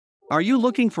Are you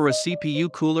looking for a CPU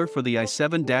cooler for the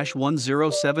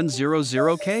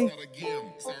i7-10700K?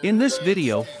 In this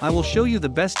video, I will show you the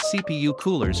best CPU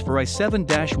coolers for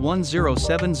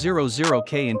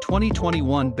i7-10700K in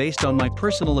 2021 based on my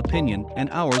personal opinion and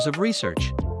hours of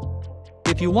research.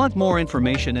 If you want more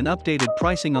information and updated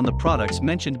pricing on the products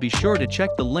mentioned, be sure to check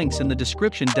the links in the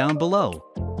description down below.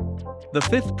 The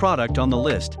fifth product on the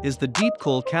list is the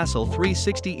DEEPCOOL Castle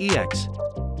 360EX.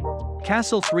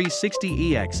 Castle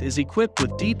 360EX is equipped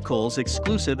with DEEPCOOL's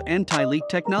exclusive anti-leak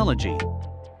technology.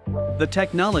 The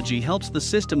technology helps the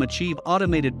system achieve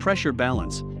automated pressure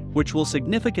balance, which will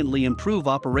significantly improve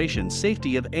operation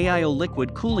safety of AIO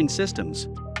liquid cooling systems.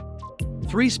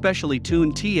 3 specially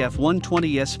tuned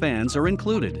TF120S fans are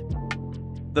included.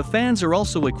 The fans are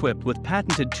also equipped with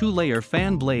patented 2-layer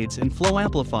fan blades and flow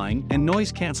amplifying and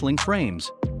noise-canceling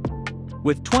frames.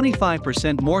 With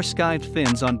 25% more skived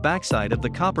fins on backside of the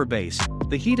copper base,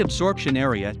 the heat absorption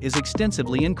area is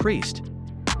extensively increased.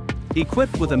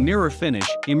 Equipped with a mirror finish,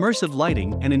 immersive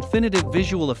lighting and infinitive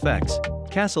visual effects,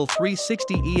 Castle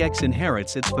 360EX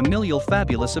inherits its familial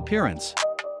fabulous appearance.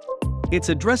 Its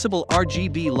addressable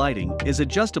RGB lighting is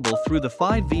adjustable through the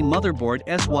 5V motherboard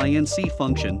SYNC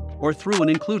function or through an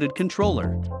included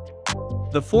controller.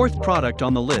 The fourth product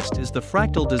on the list is the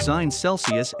Fractal Design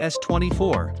Celsius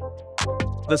S24.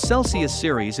 The Celsius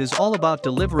series is all about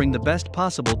delivering the best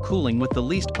possible cooling with the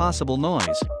least possible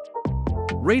noise.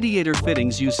 Radiator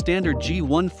fittings use standard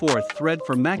G1/4 thread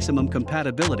for maximum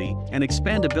compatibility and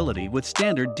expandability with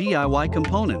standard DIY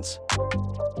components.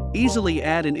 Easily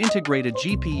add an integrated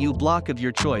GPU block of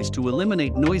your choice to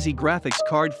eliminate noisy graphics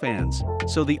card fans,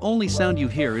 so the only sound you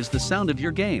hear is the sound of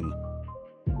your game.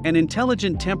 An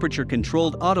intelligent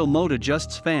temperature-controlled auto mode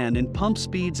adjusts fan and pump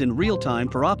speeds in real time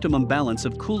for optimum balance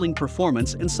of cooling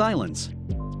performance and silence.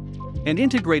 An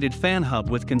integrated fan hub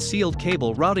with concealed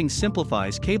cable routing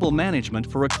simplifies cable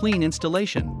management for a clean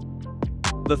installation.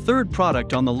 The third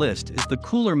product on the list is the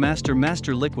Cooler Master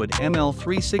Liquid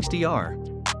ML360R.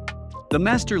 The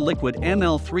Master Liquid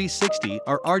ML360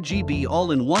 or RGB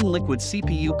all-in-one liquid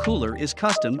CPU cooler is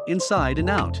custom inside and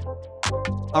out.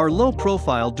 Our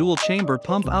low-profile dual-chamber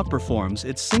pump outperforms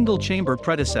its single-chamber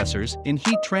predecessors in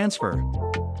heat transfer.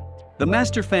 The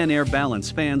Master Fan air balance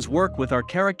fans work with our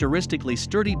characteristically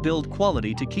sturdy build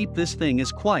quality to keep this thing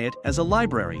as quiet as a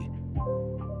library.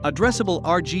 Addressable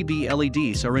RGB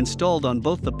LEDs are installed on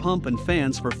both the pump and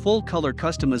fans for full-color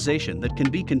customization that can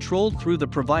be controlled through the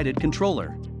provided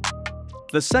controller.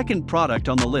 The second product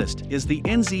on the list is the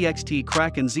NZXT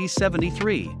Kraken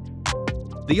Z73.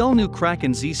 The all-new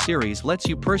Kraken Z series lets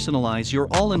you personalize your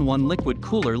all-in-one liquid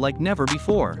cooler like never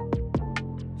before.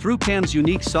 Through CAM's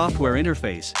unique software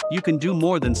interface, you can do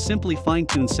more than simply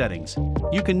fine-tune settings.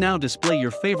 You can now display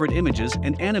your favorite images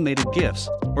and animated GIFs,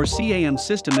 or CAM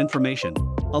system information,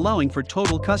 allowing for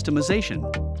total customization.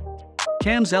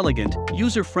 CAM's elegant,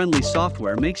 user-friendly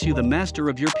software makes you the master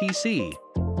of your PC.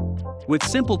 With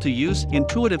simple-to-use,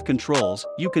 intuitive controls,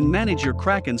 you can manage your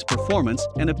Kraken's performance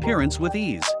and appearance with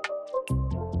ease.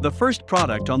 The first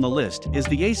product on the list is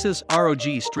the ASUS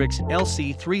ROG Strix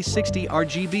LC 360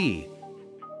 RGB.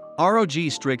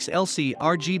 ROG Strix LC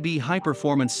RGB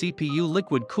high-performance CPU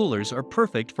liquid coolers are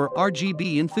perfect for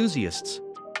RGB enthusiasts.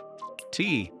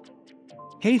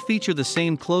 Hey feature the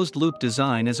same closed-loop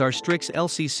design as our Strix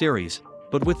LC series,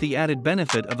 but with the added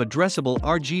benefit of addressable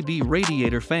RGB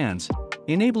radiator fans,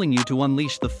 enabling you to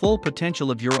unleash the full potential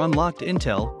of your unlocked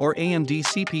Intel or AMD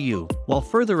CPU, while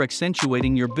further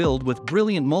accentuating your build with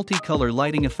brilliant multicolor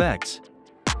lighting effects.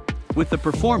 With the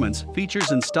performance,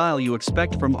 features and style you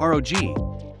expect from ROG,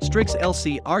 Strix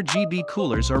LC RGB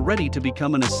coolers are ready to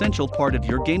become an essential part of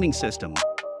your gaming system.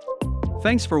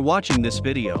 Thanks for watching this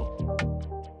video.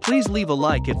 Please leave a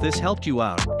like if this helped you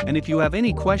out, and if you have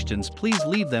any questions, please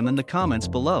leave them in the comments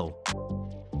below.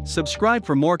 Subscribe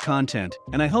for more content,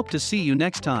 and I hope to see you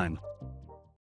next time.